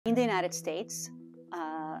In the United States,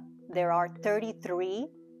 there are 33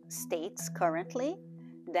 states currently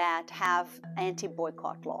that have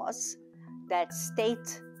anti-boycott laws that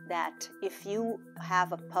state that if you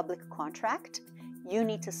have a public contract, you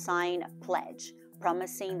need to sign a pledge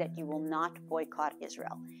promising that you will not boycott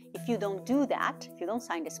Israel. If you don't do that, if you don't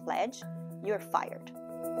sign this pledge, you're fired.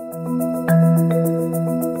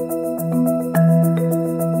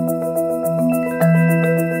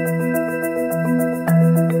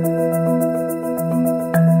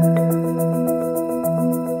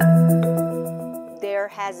 There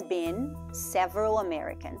has been several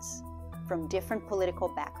Americans from different political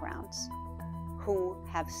backgrounds who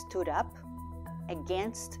have stood up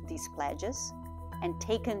against these pledges and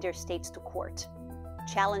taken their states to court,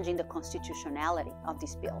 challenging the constitutionality of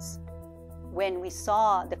these bills. When we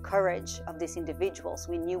saw the courage of these individuals,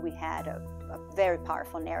 we knew we had a very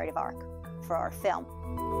powerful narrative arc for our film.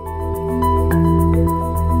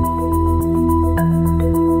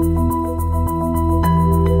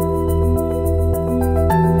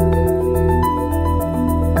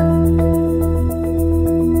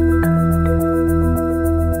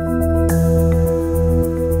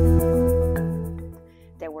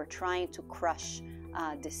 Trying to crush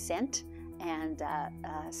dissent and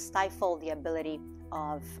stifle the ability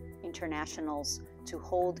of internationals to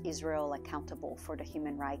hold Israel accountable for the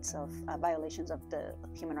human rights of violations of the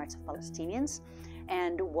human rights of Palestinians.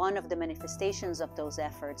 And one of the manifestations of those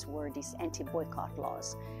efforts were these anti-boycott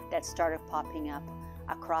laws that started popping up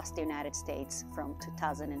across the United States from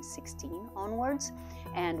 2016 onwards.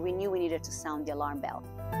 And we knew we needed to sound the alarm bell.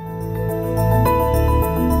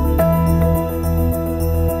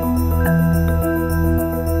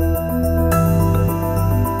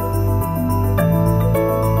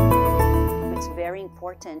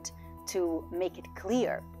 Important to make it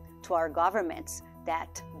clear to our governments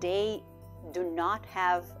that they do not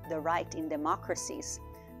have the right in democracies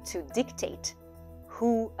to dictate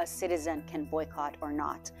who a citizen can boycott or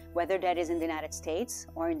not. Whether that is in the United States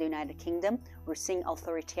or in the United Kingdom, we're seeing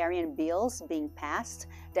authoritarian bills being passed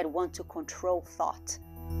that want to control thought.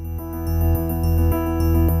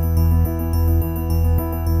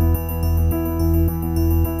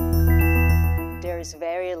 There is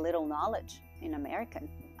very little knowledge in America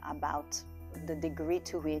about the degree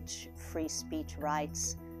to which free speech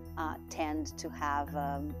rights tend to have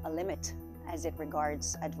a limit as it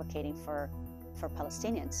regards advocating for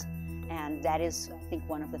Palestinians. And that is, I think,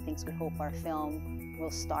 one of the things we hope our film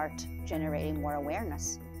will start generating more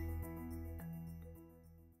awareness.